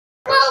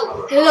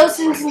Hello,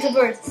 citizens of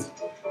Earth.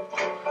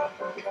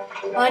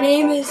 My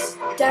name is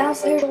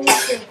Dinosaur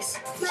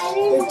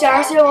 116. With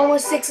Dinosaur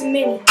 116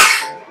 Mini.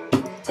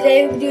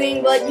 Today we're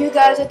doing what you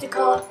guys like to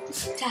call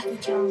Tacky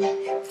Challenge.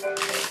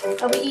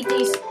 How we eat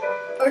these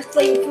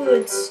earthling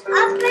foods.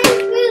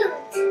 Earthling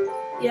foods?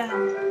 Yeah.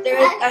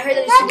 I heard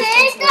that it's super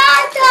tasty.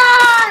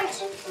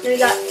 Then we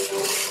got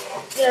this.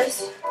 Yeah,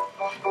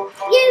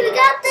 we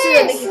got this. So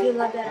that makes you feel a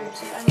lot better.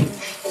 So I don't know.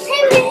 Hey,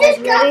 we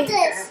just got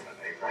this.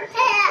 Hey,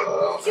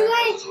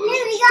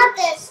 we got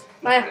this.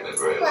 Maya.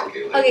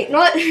 Okay,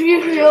 no,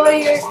 you're over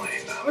here.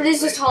 We're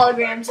just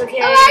holograms, okay?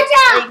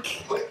 Elijah!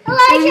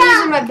 These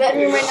are my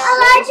bedroom right now.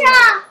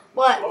 Elijah!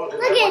 What? Look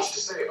it.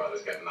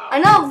 I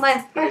know,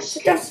 Maya.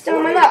 Sit down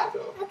on my lap.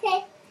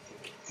 Okay.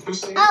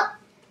 Oh,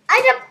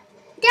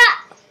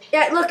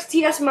 Yeah, look,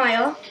 see, that's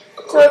Maya.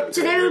 So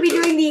today we'll be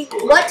doing the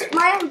what,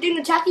 Maya? We're doing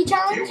the Tacky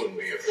Challenge? You wouldn't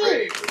be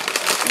afraid.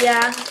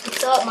 Yeah,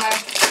 what's up, Maya?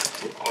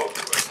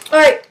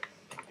 Alright.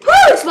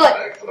 Woo, smell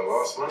it!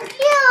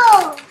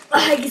 Ew!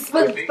 I can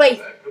smell the spice.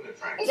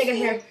 Take it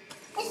here.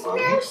 It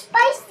smells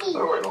spicy.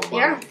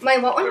 Yeah, Maya,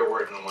 want one? There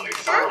weren't no money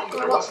found, but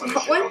there wasn't a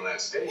ship on that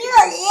stage. Ew.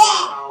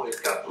 Somehow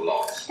it got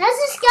lost. That's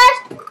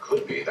disgusting. Or it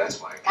could be, that's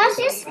why. That's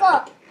your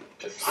skull.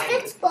 To find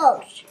It's it.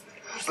 bulge.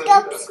 But you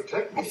gotta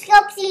protect me. It's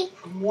Scopsy.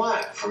 From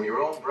what? From your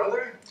own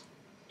brother?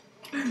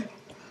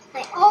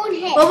 My own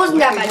head. What wasn't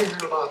that bad?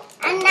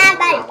 I'm not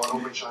bad. I went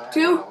over China.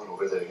 Two? I went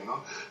over there, you know.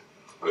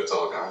 But it's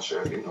all gone,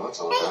 Sheriff. You know it's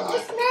all Hey, gone.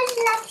 it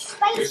smells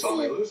like You saw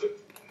me spicy. lose it.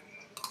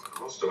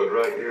 Most of it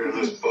right here in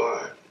this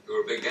bar. You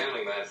were a big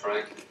gambling man,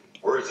 Frank.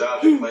 Word's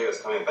out your player's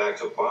coming back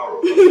to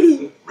borrow from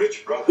his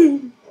rich brother.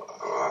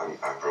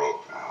 I'm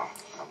broke now.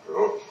 I'm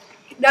broke.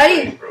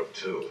 Daddy, I'm broke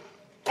too.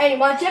 hey, you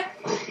want a chip?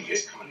 He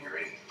is coming here,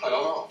 ain't he? I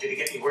don't know. Did he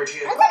get any word to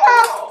you? I don't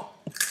know.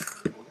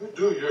 You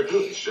do your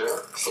duty,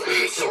 Sheriff.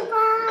 Smash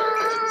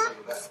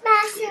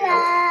her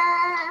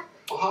up.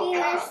 Well, how You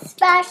can and I?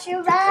 smash her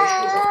up.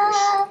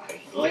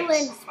 You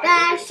and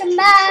smash her up.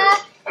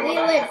 You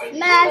and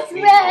smash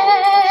her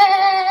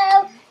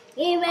up.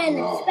 You and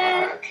No,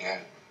 smash. I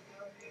can't.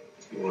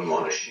 You wouldn't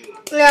want to shoot.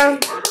 Yeah.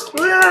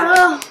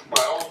 My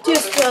own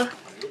Just, brother.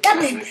 You Yep.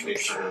 can't make me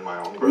turn my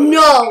own brother.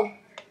 no.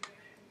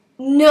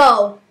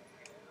 No.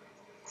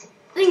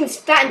 I think it's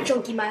fat and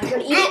chunky, Maya. Should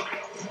I eat it?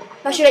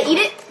 Now, should I eat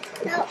it?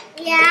 No,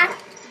 yeah.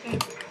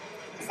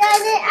 So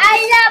the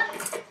eyes up.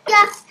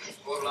 Yeah.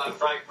 Borderline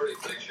Frank, pretty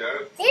thick,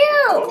 Sheriff.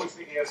 Ew. Always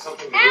think you have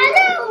something to do. I know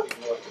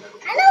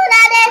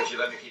that But is. you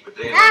let me keep a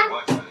day and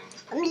watch things.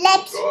 I'm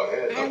lips. Go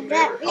ahead. I'm You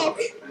got never come lips. up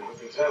with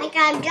it. Like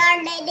I'm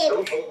done lips.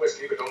 Don't put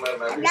whiskey, but don't let him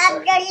have I'm your not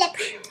side. your lips.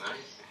 Day and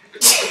night. But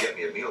don't forget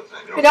me at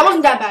mealtime. Okay, that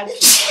wasn't that bad.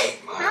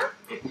 Huh?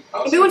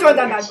 I'll The ones aren't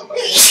that bad. That's the best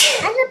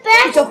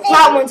It's the thing.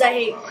 flat ones I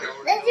hate.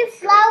 That's the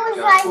flowers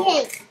I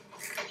hate.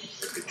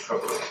 There'd be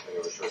trouble if he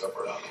ever shows up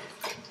around.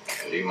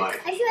 And he might.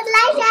 I should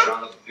like that.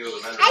 Round up a few of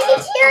the men I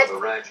just shoot. the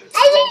ranches. I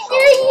just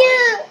do you.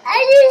 I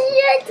just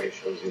He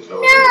shows he's No.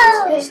 no.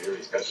 He's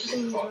got to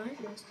be caught.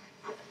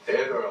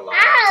 Dead or alive.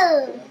 Ow.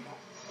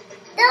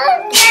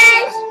 Don't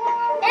smash.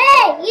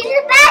 Hey, you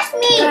just bashed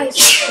me. Guys,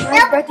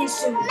 my birthday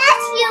soon.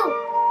 Mess you.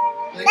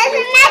 That's a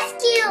mess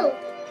you.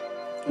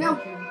 No.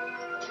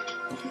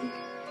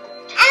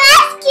 I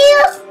ask you.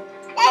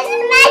 That's a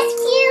mess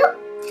you.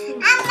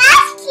 I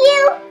ask you.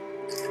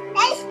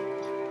 That's a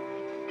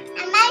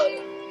mess.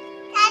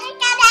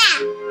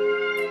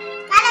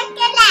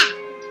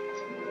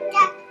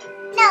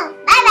 No,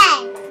 bye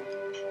bye.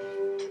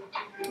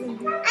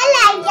 I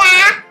like ya.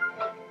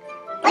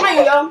 Come on,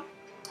 you go.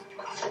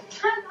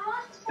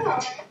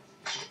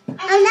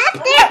 I'm not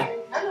there.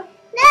 No.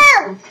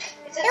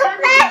 Don't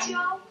mess.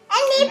 I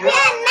need to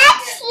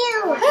mess you.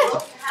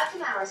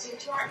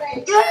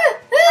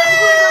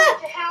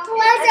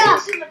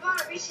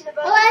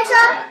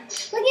 Elijah,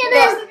 look at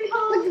this.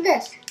 Look at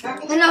this. I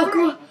know,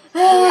 cool. I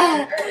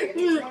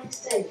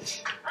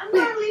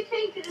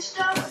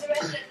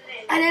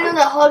didn't know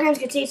that holograms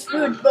could taste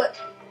food, but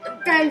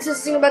friends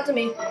just sing about to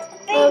me.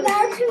 Hey,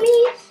 that's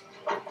me.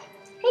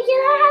 Hey, can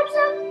I have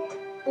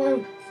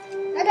some?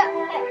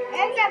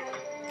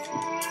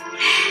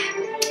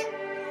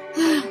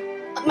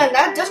 Man,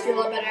 that does feel a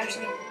lot better,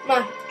 actually.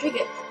 Come on, drink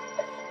it.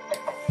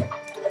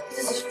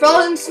 This is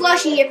frozen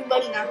slushy,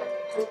 everybody now.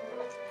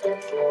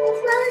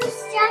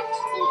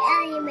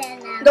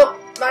 Nope,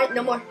 right,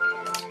 no more.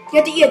 You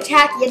have to eat a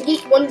tacky. You have to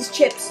eat one of these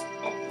chips.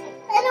 I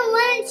don't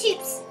want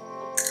chips.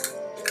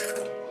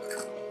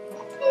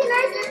 Can I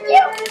touch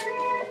you?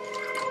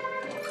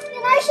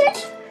 Can I touch?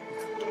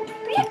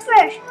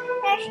 Slippers.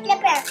 There's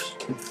slippers.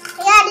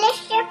 Yeah, let's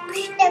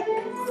slippers.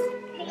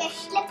 There's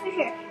slippers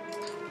here.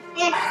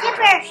 There's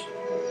slippers.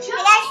 I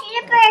got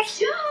slippers.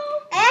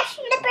 I got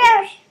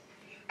slippers.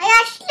 I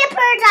got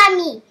slippers on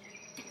me.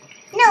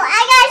 No, I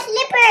got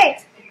slippers.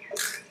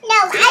 No,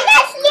 I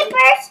got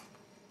slippers.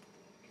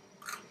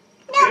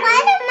 No,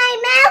 out of my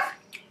mouth.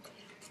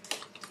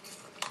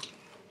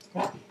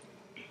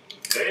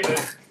 David.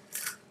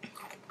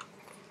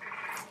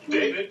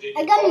 David, did you I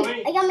got call me. me?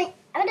 I got me.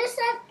 I just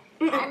said.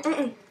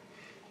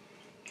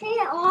 Okay,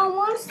 I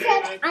almost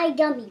said I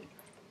got me.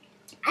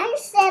 I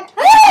said.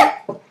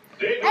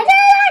 David, I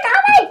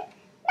want it.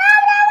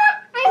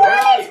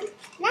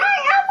 No, I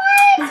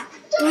want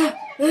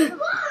it.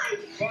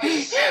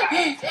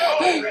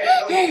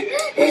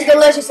 It's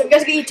delicious. I'm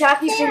just gonna eat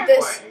takis, drink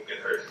this.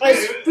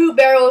 It's fruit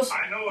barrels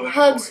and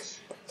hugs.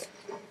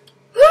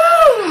 There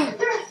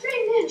are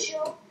 3 men,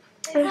 Joe.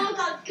 They've all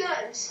got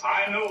guns.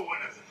 I know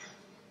one of them.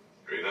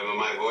 Remember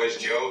my voice,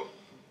 Joe?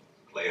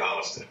 Clay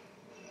Hollister.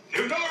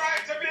 You've no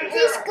right to be It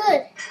here. is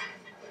good.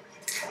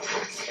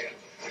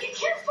 You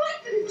can't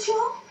fight them,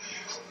 Joe.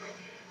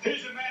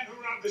 He's the man who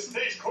robbed the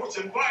stagecoach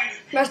and blinded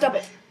me. Now stop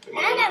it. The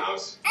mother in the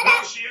house. No,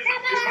 she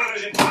isn't. His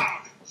mother's in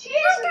town. She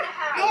is in the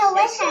house. I know And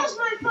with her. so's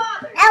my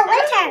father. Oh, with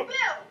And her. Uncle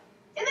Bill.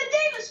 And the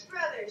Davis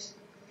brothers.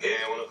 Yeah,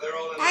 well, if they're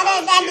all in the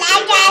Guys.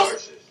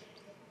 house,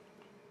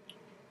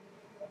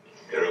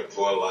 you're a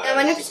poor liar. And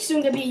my next is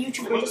soon gonna be a The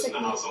YouTuber mother's just in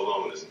like the me. house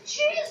alone, isn't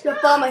She is Gonna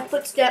follow my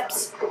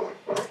footsteps.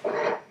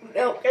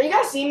 Oh, can you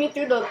guys see me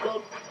through the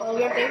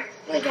hologram thing?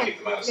 No, you it? can't. Keep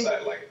them out of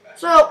sight like it back.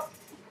 So,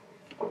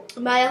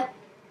 Maya.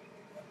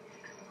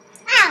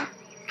 Ow.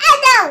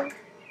 No.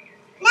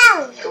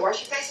 No. Go wash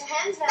your face and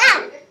hands now.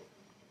 No.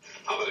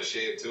 How about a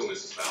shave too,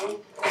 Mrs. Fallon?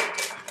 I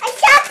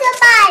shot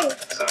somebody.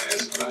 Sorry, I'm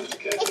surprised you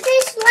can't. It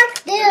tastes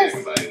like Maybe this.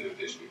 everybody in the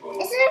dish before. It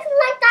tastes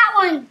like that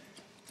one.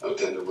 No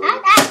tender word.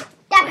 That.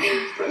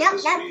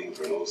 Breathless Nope. reading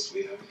for an old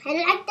sweetheart. I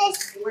like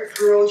this. You weren't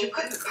girls. You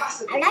couldn't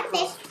possibly. I like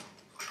this.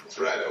 That's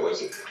right, I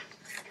wasn't.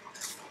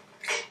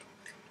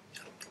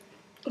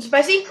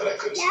 Spicy? But I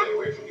couldn't stay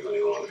away from you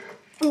any longer.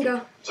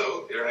 Okay.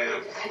 So, here I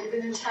am. Have you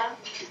been in town?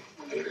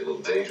 It'd be a little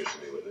dangerous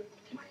for me, wouldn't it?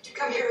 Why did you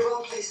come here of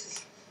all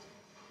places?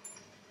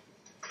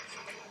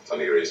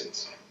 Funny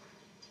reasons.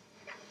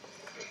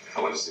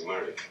 I want to see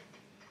Murray.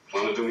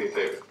 Want to do me a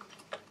favor?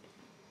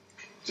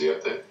 Is he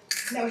up there?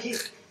 No, he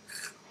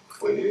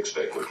When do you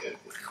expect me,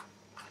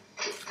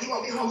 Kathy?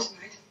 won't be home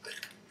tonight.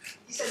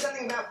 He said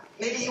something about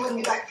maybe he wouldn't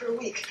be back for a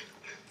week.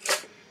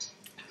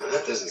 Now,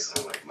 that doesn't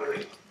sound like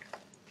Murray.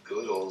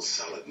 Good old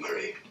solid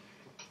Murray.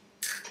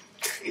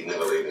 He'd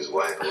never leave his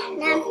wife alone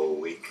for a whole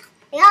week.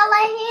 Y'all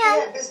like He him?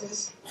 had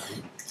business.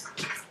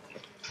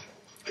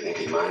 You think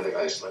he'd mind if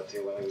I slept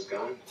here while I was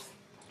gone?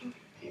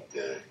 He'd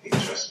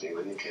trust me,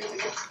 wouldn't he, Kathy?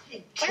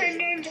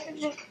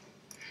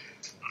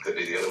 Could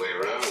be the other way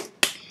around.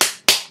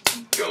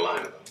 You're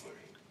lying about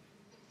Murray.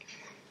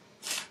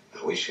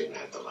 Now, we shouldn't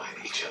have to lie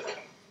to each other.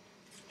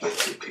 Like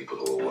two people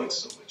who were once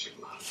so much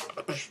in love.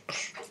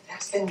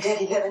 That's been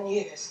dead 11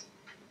 years.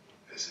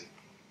 Is it?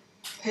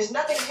 There's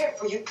nothing here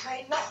for you,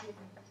 Clay. Nothing.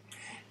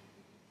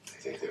 I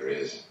think there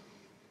is.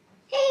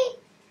 Hey,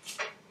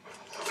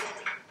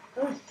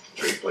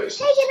 3 places.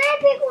 can I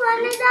pick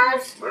one of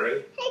those?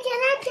 Murray? Hey,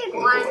 can I pick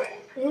Good one? boy.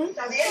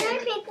 Now, the Can I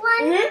end. pick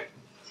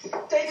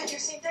one? David, you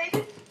see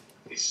David?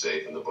 He's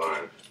safe in the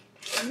barn.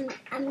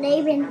 I'm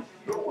leaving.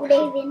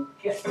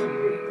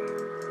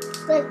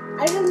 But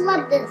I just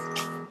love this.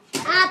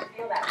 Up,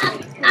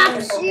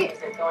 shoot.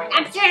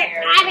 I'm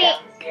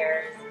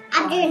sure,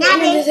 I'm doing I'm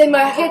that. just in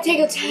my. I can't take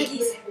a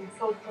takis.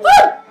 I'm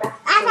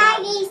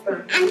Taggies.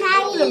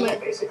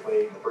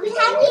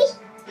 Taggies.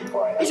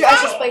 These are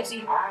extra spicy.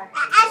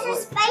 Extra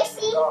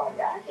spicy.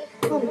 Alright.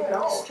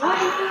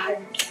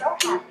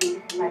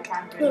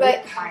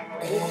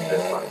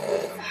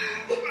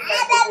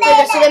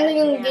 Okay, so then we're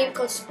doing a game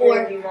called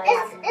Spore.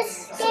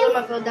 It's So I'm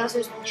gonna go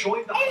downstairs.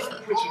 Join the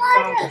hundreds of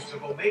thousands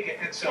of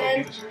Omega Excel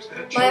And users that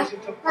have Maya? chosen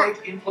to fight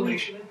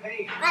inflammation and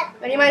pain.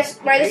 Ready, Maya? This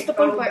is the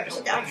fun They part. found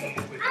Sit that down.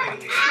 alleviate with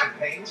alienation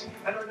pains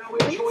and are now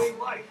enjoying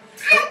life.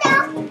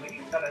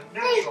 Believe that a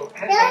natural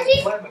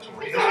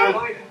anti-inflammatory is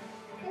provided.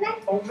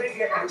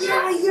 Omega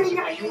Excel is a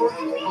pure,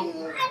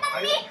 potent,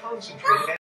 highly concentrated